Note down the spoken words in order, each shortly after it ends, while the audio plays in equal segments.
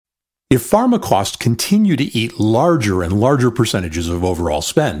If pharma costs continue to eat larger and larger percentages of overall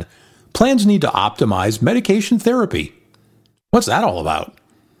spend, plans need to optimize medication therapy. What's that all about?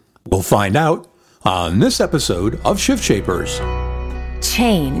 We'll find out on this episode of Shift Shapers.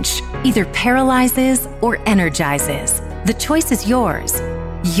 Change either paralyzes or energizes. The choice is yours.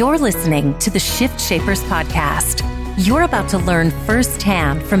 You're listening to the Shift Shapers podcast. You're about to learn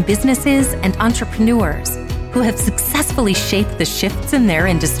firsthand from businesses and entrepreneurs who have successfully shaped the shifts in their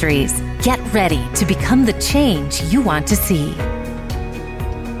industries. Get ready to become the change you want to see.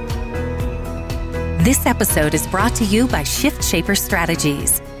 This episode is brought to you by Shift Shaper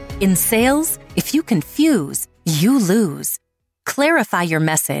Strategies. In sales, if you confuse, you lose. Clarify your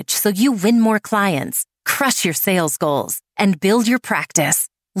message so you win more clients, crush your sales goals, and build your practice.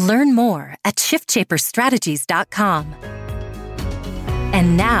 Learn more at shiftshaperstrategies.com.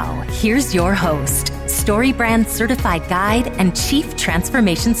 And now, here's your host, StoryBrand Certified Guide and Chief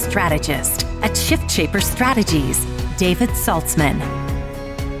Transformation Strategist at Shift Shaper Strategies, David Saltzman.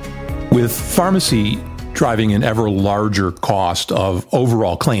 With pharmacy driving an ever larger cost of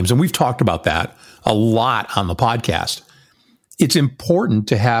overall claims, and we've talked about that a lot on the podcast, it's important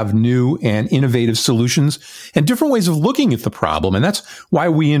to have new and innovative solutions and different ways of looking at the problem. And that's why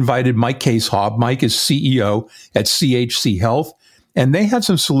we invited Mike Case Haub. Mike is CEO at CHC Health, and they have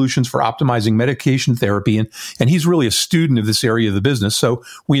some solutions for optimizing medication therapy. And he's really a student of this area of the business. So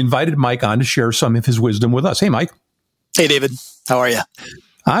we invited Mike on to share some of his wisdom with us. Hey, Mike. Hey, David. How are you?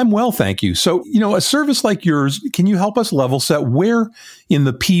 I'm well, thank you. So, a service like yours, can you help us level set where in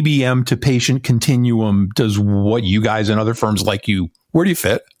the PBM to patient continuum does what you guys and other firms like you, where do you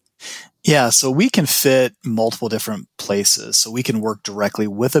fit? Yeah, so we can fit multiple different places. So we can work directly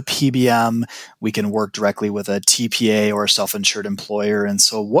with a PBM. We can work directly with a TPA or a self-insured employer. And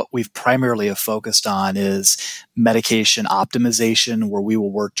so what we've primarily have focused on is medication optimization, where we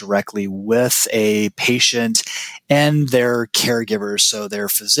will work directly with a patient and their caregivers, so their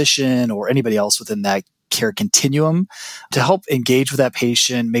physician or anybody else within that care continuum, to help engage with that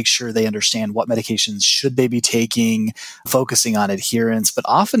patient, make sure they understand what medications should they be taking, focusing on adherence. But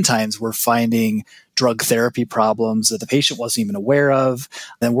oftentimes we're finding drug therapy problems that the patient wasn't even aware of,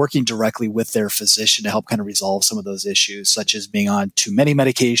 and working directly with their physician to help kind of resolve some of those issues, such as being on too many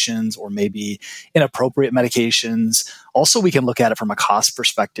medications or maybe inappropriate medications. Also, we can look at it from a cost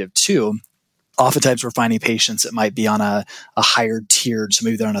perspective too. Oftentimes, we're finding patients that might be on a higher tiered, so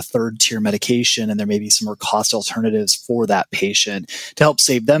maybe they're on a third tier medication, and there may be some more cost alternatives for that patient to help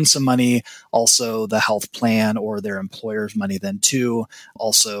save them some money. Also, the health plan or their employer's money then too.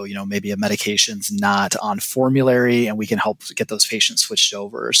 Also, maybe a medication's not on formulary, and we can help get those patients switched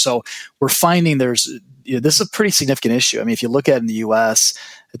over. So we're finding this is a pretty significant issue. I mean, if you look at it in the U.S.,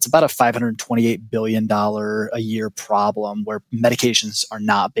 it's about a $528 billion a year problem where medications are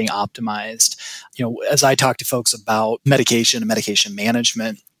not being optimized. As I talk to folks about medication and medication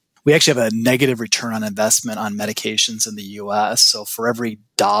management, we actually have a negative return on investment on medications in the U.S. So for every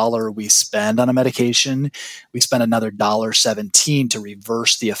dollar we spend on a medication, we spend another $1.17 to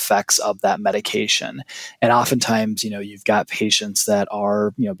reverse the effects of that medication. And oftentimes, you've got patients that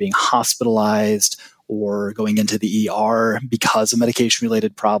are, being hospitalized or going into the ER because of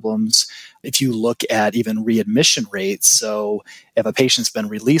medication-related problems. If you look at even readmission rates, so if a patient's been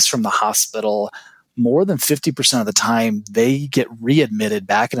released from the hospital, more than 50% of the time, they get readmitted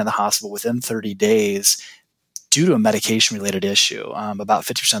back into the hospital within 30 days due to a medication-related issue. About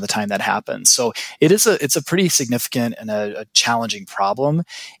 50% of the time that happens. So it's a pretty significant and a challenging problem.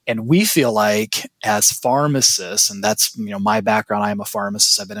 And we feel like as pharmacists, and that's my background, I am a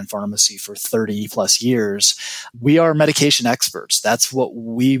pharmacist. I've been in pharmacy for 30 plus years. We are medication experts. That's what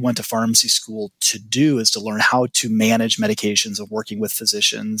we went to pharmacy school to do, is to learn how to manage medications and working with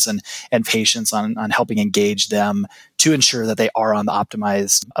physicians and patients on helping engage them to ensure that they are on the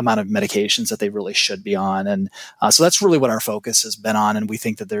optimized amount of medications that they really should be on. And so that's really what our focus has been on. And we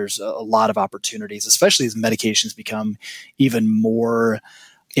think that there's a lot of opportunities, especially as medications become even more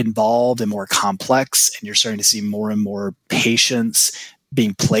involved and more complex. And you're starting to see more and more patients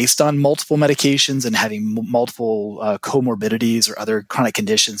being placed on multiple medications and having multiple comorbidities or other chronic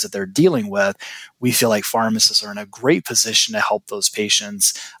conditions that they're dealing with. We feel like pharmacists are in a great position to help those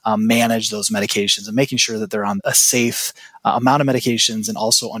patients manage those medications and making sure that they're on a safe amount of medications, and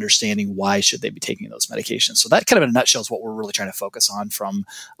also understanding why should they be taking those medications. So that kind of in a nutshell is what we're really trying to focus on from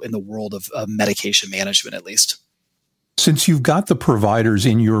in the world of medication management, at least. Since you've got the providers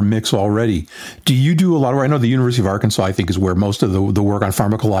in your mix already, do you do a lot of work? I know the University of Arkansas, I think, is where most of the work on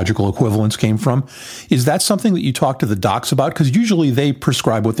pharmacological equivalence came from. Is that something that you talk to the docs about? Because usually they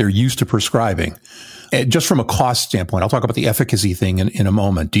prescribe what they're used to prescribing. Just from a cost standpoint, I'll talk about the efficacy thing in a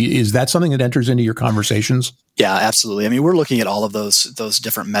moment. Is that something that enters into your conversations? Yeah, absolutely. I mean, we're looking at all of those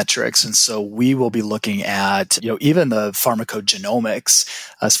different metrics. And so we will be looking at, even the pharmacogenomics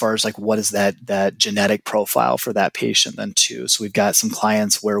as far as like what is that genetic profile for that patient then too. So we've got some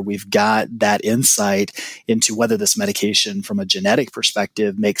clients where we've got that insight into whether this medication from a genetic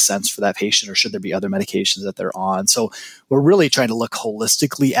perspective makes sense for that patient or should there be other medications that they're on. So we're really trying to look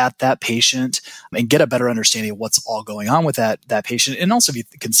holistically at that patient and get a better understanding of what's all going on with that patient. And also if you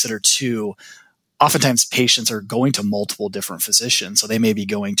consider too, oftentimes patients are going to multiple different physicians. So they may be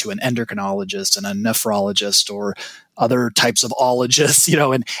going to an endocrinologist and a nephrologist or other types of ologists,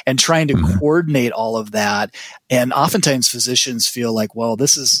 and trying to coordinate all of that. And oftentimes physicians feel like, well,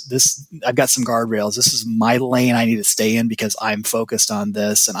 I've got some guardrails. This is my lane I need to stay in because I'm focused on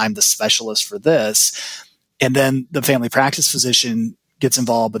this and I'm the specialist for this. And then the family practice physician gets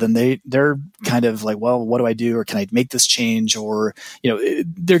involved, but then they're kind of like, well, what do I do? Or can I make this change? Or,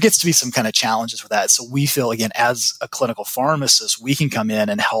 there gets to be some kind of challenges with that. So we feel, again, as a clinical pharmacist, we can come in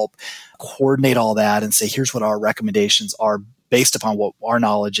and help coordinate all that and say, here's what our recommendations are based upon what our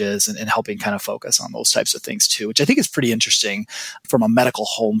knowledge is and helping kind of focus on those types of things too, which I think is pretty interesting from a medical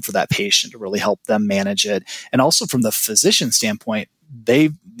home for that patient to really help them manage it. And also from the physician standpoint, they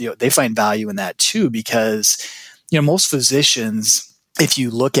find value in that too, because, most physicians, if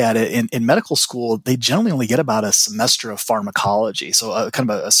you look at it in medical school, they generally only get about a semester of pharmacology. So kind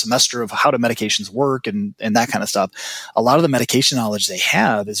of a semester of how do medications work and that kind of stuff. A lot of the medication knowledge they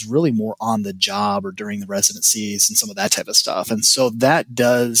have is really more on the job or during the residencies and some of that type of stuff. And so that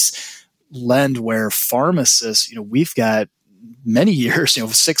does lend where pharmacists, we've got many years,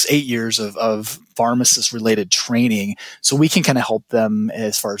 6-8 years of pharmacist related training. So we can kind of help them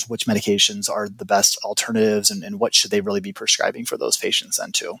as far as which medications are the best alternatives and what should they really be prescribing for those patients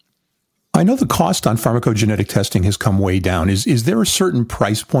then too. I know the cost on pharmacogenetic testing has come way down. Is there a certain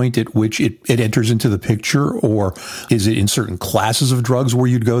price point at which it enters into the picture, or is it in certain classes of drugs where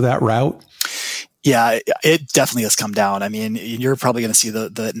you'd go that route? Yeah, it definitely has come down. I mean, you're probably going to see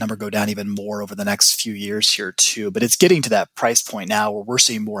the number go down even more over the next few years here too. But it's getting to that price point now where we're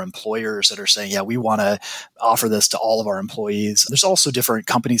seeing more employers that are saying, yeah, we want to offer this to all of our employees. There's also different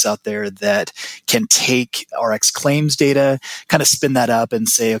companies out there that can take RX claims data, kind of spin that up and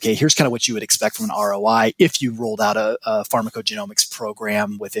say, okay, here's kind of what you would expect from an ROI if you rolled out a pharmacogenomics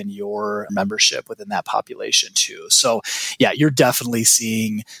program within your membership within that population too. So yeah, you're definitely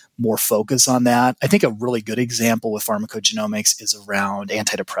seeing more focus on that. I think a really good example with pharmacogenomics is around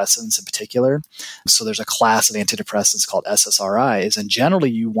antidepressants in particular. So there's a class of antidepressants called SSRIs, and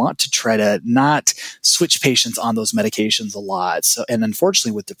generally you want to try to not switch patients on those medications a lot. So, and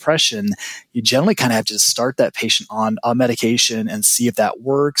unfortunately with depression, you generally kind of have to start that patient on a medication and see if that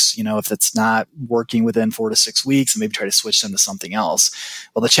works. If it's not working within 4 to 6 weeks, and maybe try to switch them to something else.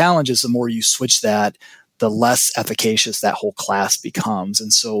 Well, the challenge is the more you switch that, the less efficacious that whole class becomes.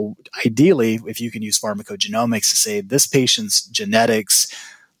 And so ideally, if you can use pharmacogenomics to say this patient's genetics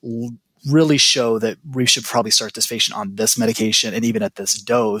really show that we should probably start this patient on this medication and even at this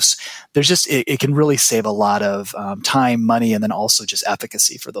dose, there's just, it can really save a lot of time, money, and then also just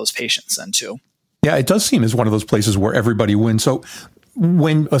efficacy for those patients then too. Yeah, it does seem as one of those places where everybody wins. So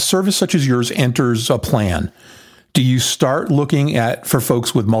when a service such as yours enters a plan, do you start looking for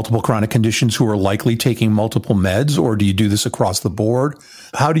folks with multiple chronic conditions who are likely taking multiple meds, or do you do this across the board?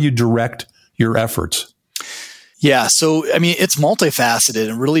 How do you direct your efforts? Yeah, so I mean, it's multifaceted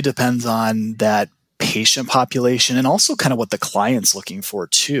and really depends on that patient population and also kind of what the client's looking for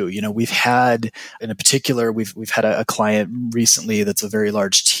too. We've had, in a particular, we've had a client recently that's a very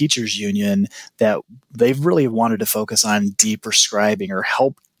large teachers union that they've really wanted to focus on deprescribing or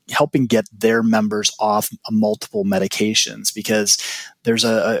helping get their members off multiple medications, because there's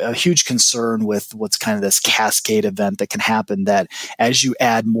a huge concern with what's kind of this cascade event that can happen, that as you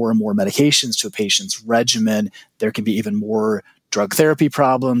add more and more medications to a patient's regimen, there can be even more drug therapy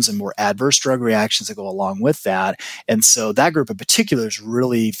problems and more adverse drug reactions that go along with that. And so that group in particular is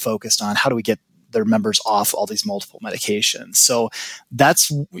really focused on how do we get their members off all these multiple medications. So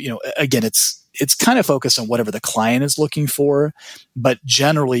that's, again, it's kind of focused on whatever the client is looking for. But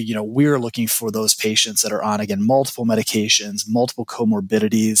generally, we're looking for those patients that are on, again, multiple medications, multiple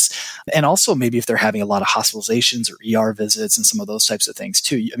comorbidities, and also maybe if they're having a lot of hospitalizations or ER visits and some of those types of things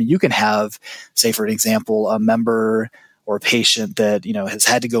too. I mean, you can have, say, for an example, a member or a patient that, has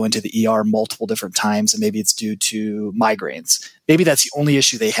had to go into the ER multiple different times, and maybe it's due to migraines. Maybe that's the only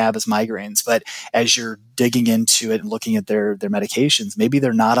issue they have is migraines. But as you're digging into it and looking at their medications, maybe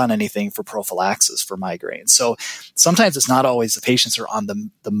they're not on anything for prophylaxis for migraines. So sometimes it's not always the patients are on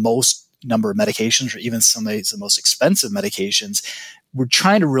the most number of medications or even some of the most expensive medications, we're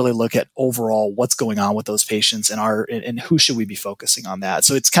trying to really look at overall what's going on with those patients and who should we be focusing on that.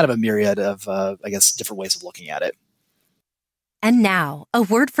 So it's kind of a myriad of, different ways of looking at it. And now, a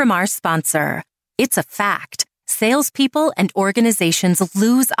word from our sponsor. It's a fact. Salespeople and organizations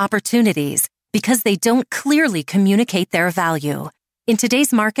lose opportunities because they don't clearly communicate their value. In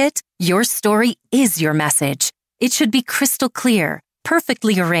today's market, your story is your message. It should be crystal clear,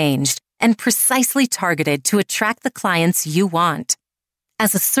 perfectly arranged, and precisely targeted to attract the clients you want.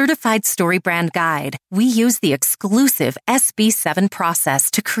 As a certified story brand guide, we use the exclusive SB7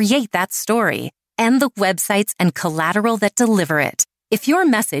 process to create that story and the websites and collateral that deliver it. If your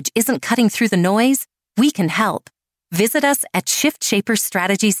message isn't cutting through the noise, we can help. Visit us at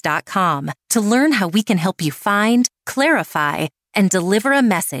shiftshaperstrategies.com to learn how we can help you find, clarify, and deliver a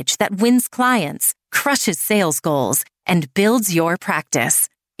message that wins clients, crushes sales goals, and builds your practice.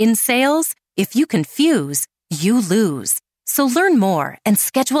 In sales, if you confuse, you lose. So learn more and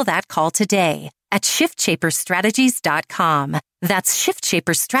schedule that call today at shiftshaperstrategies.com. That's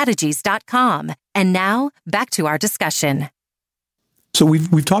shiftshaperstrategies.com. And now, back to our discussion. So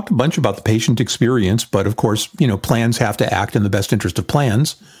we've talked a bunch about the patient experience, but of course, plans have to act in the best interest of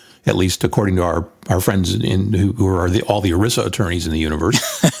plans, at least according to our friends who are all the ERISA attorneys in the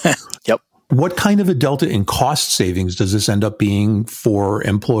universe. Yep. What kind of a delta in cost savings does this end up being for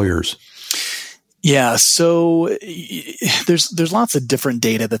employers? Yeah, so there's lots of different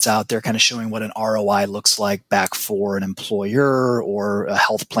data that's out there kind of showing what an ROI looks like back for an employer or a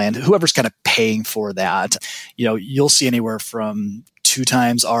health plan, whoever's kind of paying for that. You'll see anywhere from 2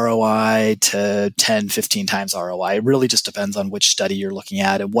 times ROI to 10, 15 times ROI. It really just depends on which study you're looking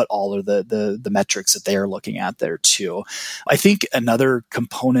at and what all are the metrics that they are looking at there too. I think another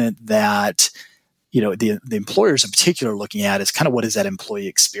component that the employers in particular are looking at is kind of what is that employee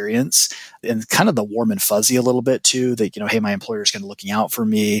experience and kind of the warm and fuzzy a little bit too, that, hey, my employer is kind of looking out for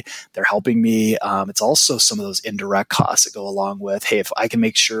me. They're helping me. It's also some of those indirect costs that go along with, hey, if I can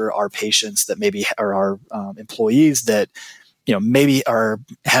make sure our patients that maybe are our employees that maybe are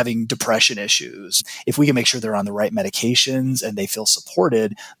having depression issues. If we can make sure they're on the right medications and they feel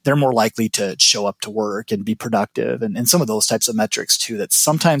supported, they're more likely to show up to work and be productive. And some of those types of metrics too, that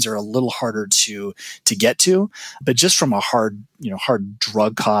sometimes are a little harder to get to, but just from a hard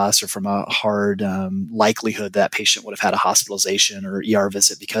drug cost or from a hard likelihood that patient would have had a hospitalization or ER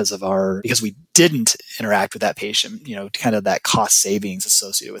visit because we didn't interact with that patient, kind of that cost savings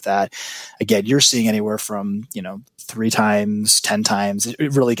associated with that. Again, you're seeing anywhere from, 3 times, 10 times.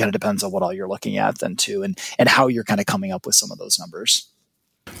 It really kind of depends on what all you're looking at then too, and how you're kind of coming up with some of those numbers.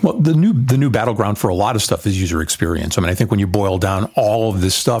 Well, the new battleground for a lot of stuff is user experience. I think when you boil down all of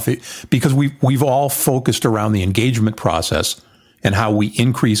this stuff, because we've all focused around the engagement process and how we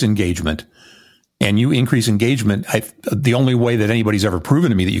increase engagement. And you increase engagement. The only way that anybody's ever proven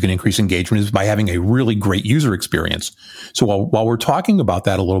to me that you can increase engagement is by having a really great user experience. So while we're talking about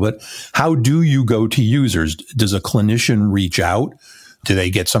that a little bit, how do you go to users? Does a clinician reach out? Do they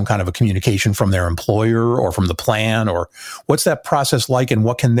get some kind of a communication from their employer or from the plan? Or what's that process like and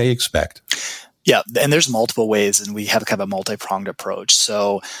what can they expect? Yeah, and there's multiple ways, and we have kind of a multi-pronged approach.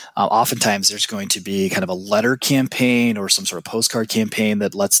 So oftentimes there's going to be kind of a letter campaign or some sort of postcard campaign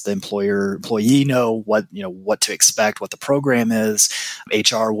that lets the employee know what to expect, what the program is.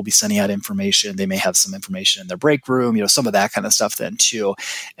 HR will be sending out information. They may have some information in their break room, some of that kind of stuff then too.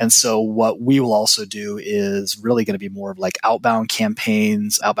 And so what we will also do is really going to be more of like outbound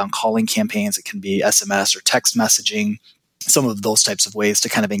campaigns, outbound calling campaigns. It can be SMS or text messaging. Some of those types of ways to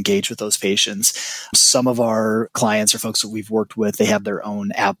kind of engage with those patients. Some of our clients or folks that we've worked with, they have their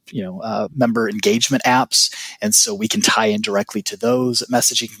own app, member engagement apps. And so we can tie in directly to those.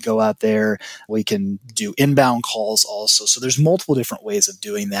 Messaging can go out there. We can do inbound calls also. So there's multiple different ways of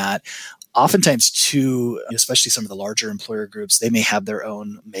doing that. Oftentimes too, especially some of the larger employer groups, they may have their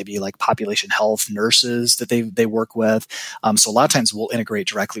own maybe like population health nurses that they work with. So a lot of times we'll integrate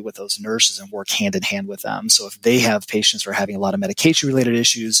directly with those nurses and work hand in hand with them. So if they have patients who are having a lot of medication related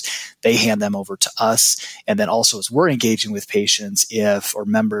issues, they hand them over to us. And then also as we're engaging with patients, if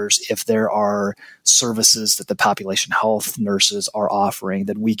there are services that the population health nurses are offering,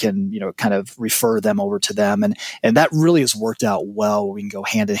 then we can, kind of refer them over to them. And that really has worked out well, where we can go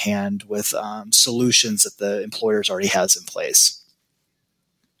hand in hand with solutions that the employers already has in place.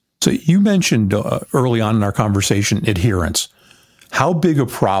 So you mentioned early on in our conversation, adherence. How big a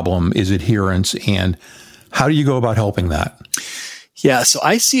problem is adherence and how do you go about helping that? Yeah, so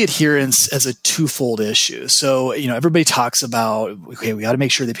I see adherence as a twofold issue. So, everybody talks about, okay, we got to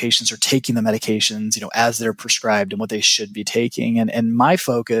make sure the patients are taking the medications, as they're prescribed and what they should be taking. And my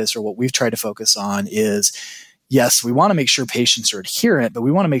focus, or what we've tried to focus on, is yes, we want to make sure patients are adherent, but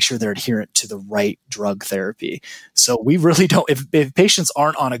we want to make sure they're adherent to the right drug therapy. So we really don't, if patients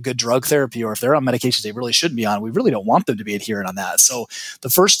aren't on a good drug therapy, or if they're on medications they really shouldn't be on, we really don't want them to be adherent on that. So the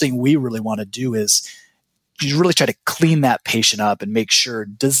first thing we really want to do is you really try to clean that patient up and make sure,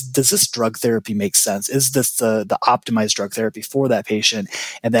 does this drug therapy make sense? Is this the optimized drug therapy for that patient?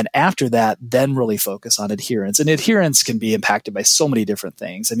 And then after that, then really focus on adherence. And adherence can be impacted by so many different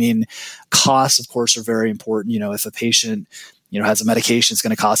things. I mean, costs, of course, are very important. If a patient has a medication, it's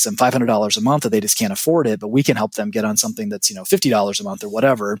going to cost them $500 a month, that they just can't afford it, but we can help them get on something that's, $50 a month or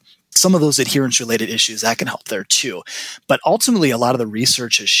whatever. Some of those adherence related issues, that can help there too. But ultimately, a lot of the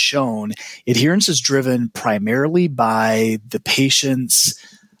research has shown adherence is driven primarily by the patient's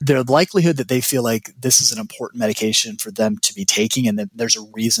their likelihood that they feel like this is an important medication for them to be taking, and that there's a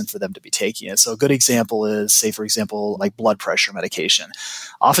reason for them to be taking it. So a good example is, say, for example, like blood pressure medication.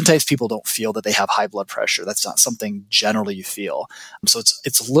 Oftentimes people don't feel that they have high blood pressure. That's not something generally you feel. So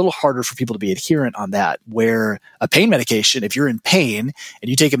it's a little harder for people to be adherent on that, where a pain medication, if you're in pain and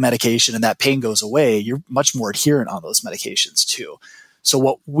you take a medication and that pain goes away, you're much more adherent on those medications too. So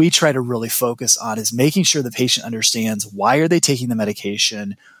what we try to really focus on is making sure the patient understands, why are they taking the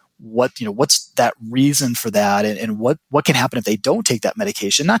medication? What's that reason for that? And what can happen if they don't take that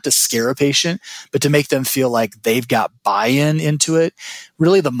medication? Not to scare a patient, but to make them feel like they've got buy-in into it.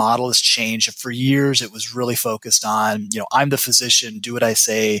 Really, the model has changed. For years, it was really focused on, I'm the physician, do what I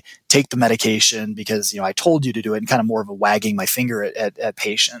say, take the medication because, I told you to do it, and kind of more of a wagging my finger at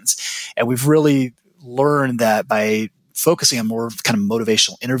patients. And we've really learned that by focusing on more kind of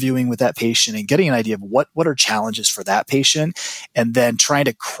motivational interviewing with that patient and getting an idea of what are challenges for that patient, and then trying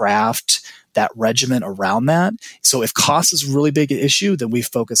to craft that regimen around that. So if cost is a really big issue, then we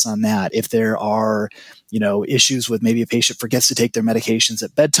focus on that. If there are, issues with maybe a patient forgets to take their medications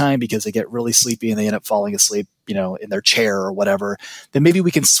at bedtime because they get really sleepy and they end up falling asleep, in their chair or whatever, then maybe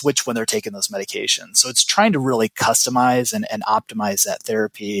we can switch when they're taking those medications. So it's trying to really customize and optimize that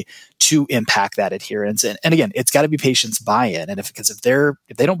therapy to impact that adherence. And again, it's got to be patients' buy-in. And if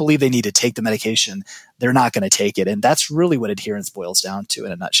they don't believe they need to take the medication, they're not going to take it. And that's really what adherence boils down to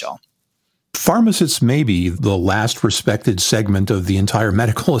in a nutshell. Pharmacists may be the last respected segment of the entire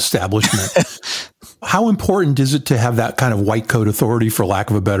medical establishment. How important is it to have that kind of white coat authority, for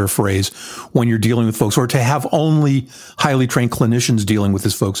lack of a better phrase, when you're dealing with folks, or to have only highly trained clinicians dealing with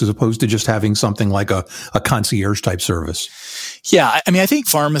these folks as opposed to just having something like a concierge type service? Yeah, I think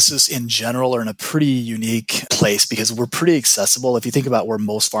pharmacists in general are in a pretty unique place because we're pretty accessible. If you think about where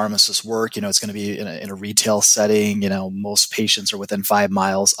most pharmacists work, it's going to be in a retail setting. Most patients are within 5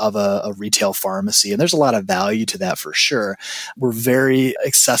 miles of a retail pharmacy, and there's a lot of value to that for sure. We're very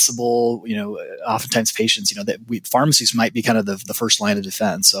accessible. Oftentimes patients, pharmacies might be kind of the first line of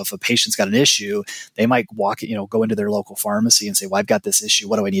defense. So if a patient's got an issue, they might go into their local pharmacy and say, well, I've got this issue.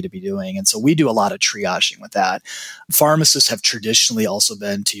 What do I need to be doing? And so we do a lot of triaging with that. Pharmacists have traditionally also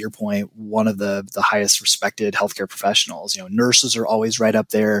been, to your point, one of the highest respected healthcare professionals. Nurses are always right up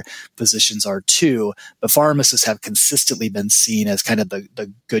there. Physicians are too. But pharmacists have consistently been seen as kind of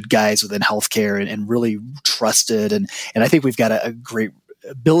the good guys within healthcare and really trusted. And I think we've got a great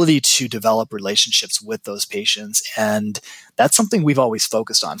ability to develop relationships with those patients. And that's something we've always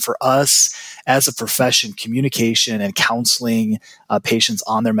focused on. For us as a profession, communication and counseling patients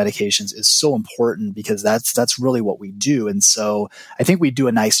on their medications is so important because that's really what we do. And so I think we do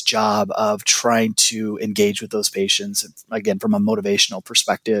a nice job of trying to engage with those patients, again, from a motivational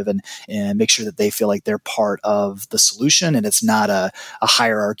perspective and make sure that they feel like they're part of the solution. And it's not a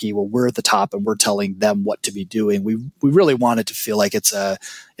hierarchy where we're at the top and we're telling them what to be doing. We really want it to feel like it's a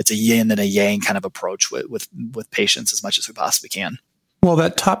yin and a yang kind of approach with patients as much as we possibly can. Well,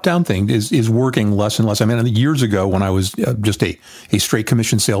 that top-down thing is working less and less. Years ago when I was just a straight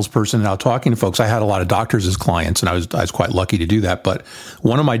commission salesperson and out talking to folks, I had a lot of doctors as clients, and I was quite lucky to do that. But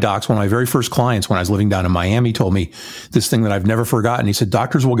one of my very first clients when I was living down in Miami told me this thing that I've never forgotten. He said,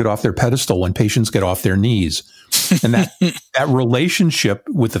 doctors will get off their pedestal when patients get off their knees. And that relationship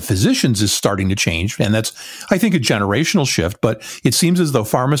with the physicians is starting to change. And that's, I think, a generational shift. But it seems as though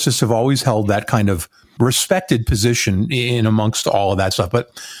pharmacists have always held that kind of respected position in amongst all of that stuff. But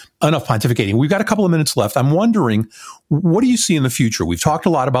enough pontificating. We've got a couple of minutes left. I'm wondering, what do you see in the future? We've talked a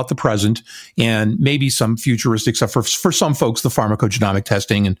lot about the present and maybe some futuristic stuff. For some folks, the pharmacogenetic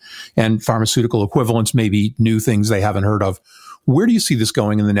testing and pharmaceutical equivalents may be new things they haven't heard of. Where do you see this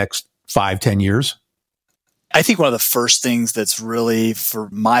going in the next 5-10 years? I think one of the first things that's really, for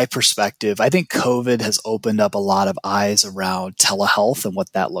my perspective, I think COVID has opened up a lot of eyes around telehealth and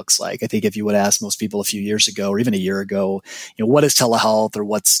what that looks like. I think if you would ask most people a few years ago or even a year ago, what is telehealth or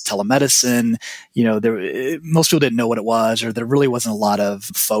what's telemedicine? Most people didn't know what it was, or there really wasn't a lot of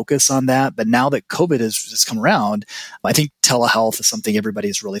focus on that. But now that COVID has come around, I think telehealth is something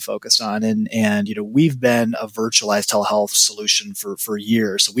everybody's really focused on. And we've been a virtualized telehealth solution for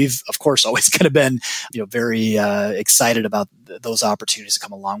years. So we've, of course, always kind of been, very excited about those opportunities that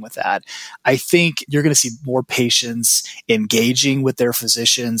come along with that. I think you're going to see more patients engaging with their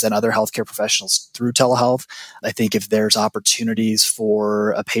physicians and other healthcare professionals through telehealth. I think if there's opportunities for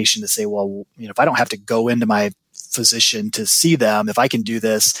a patient to say, well, if I don't have to go into my physician to see them, if I can do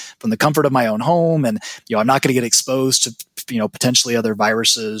this from the comfort of my own home, and I'm not going to get exposed to potentially other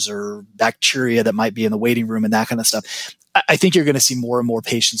viruses or bacteria that might be in the waiting room and that kind of stuff, I think you're going to see more and more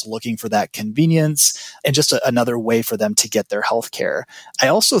patients looking for that convenience and just another way for them to get their health care. I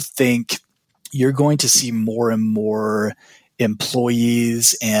also think you're going to see more and more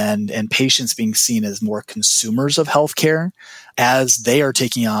employees and patients being seen as more consumers of healthcare as they are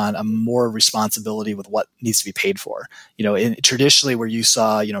taking on a more responsibility with what needs to be paid for. Traditionally where you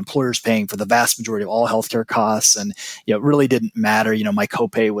saw, employers paying for the vast majority of all healthcare costs, and it really didn't matter. My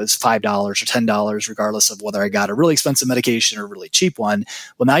copay was $5 or $10, regardless of whether I got a really expensive medication or a really cheap one.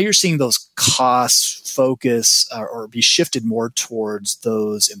 Well, now you're seeing those costs focus or be shifted more towards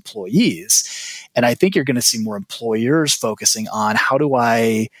those employees. And I think you're going to see more employers focusing on how do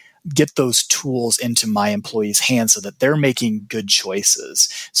I get those tools into my employees' hands so that they're making good choices,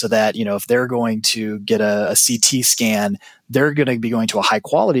 so that, if they're going to get a CT scan, they're going to be going to a high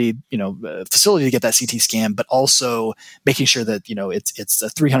quality, facility to get that CT scan, but also making sure that, it's a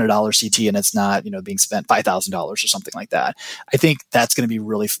 $300 CT and it's not, being spent $5,000 or something like that. I think that's going to be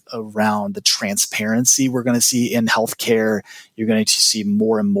really around the transparency we're going to see in healthcare. You're going to see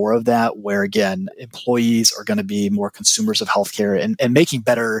more and more of that, where again, employees are going to be more consumers of healthcare and making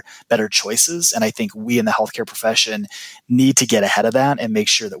better choices. And I think we in the healthcare profession need to get ahead of that and make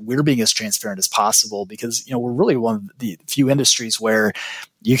sure that we're being as transparent as possible, because, we're really one of the few industries where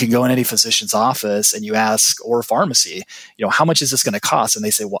you can go in any physician's office and you ask, or pharmacy, how much is this going to cost? And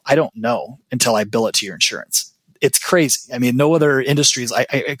they say, well, I don't know until I bill it to your insurance. It's crazy. I mean, no other industries, I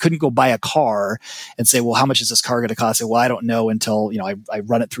couldn't go buy a car and say, well, how much is this car going to cost? I say, well, I don't know until, I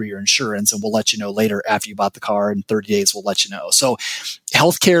run it through your insurance, and we'll let you know later after you bought the car. In 30 days, we'll let you know. So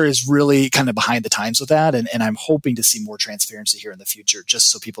healthcare is really kind of behind the times with that. And I'm hoping to see more transparency here in the future,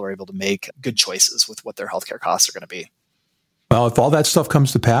 just so people are able to make good choices with what their healthcare costs are going to be. Well, if all that stuff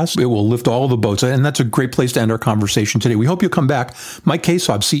comes to pass, it will lift all the boats. And that's a great place to end our conversation today. We hope you'll come back. Mike Case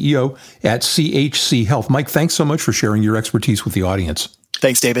Haub, CEO at CHC Health. Mike, thanks so much for sharing your expertise with the audience.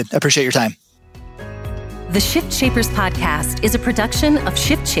 Thanks, David. I appreciate your time. The Shift Shapers podcast is a production of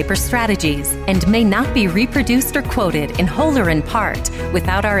Shift Shaper Strategies and may not be reproduced or quoted in whole or in part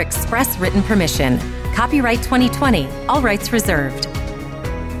without our express written permission. Copyright 2020, all rights reserved.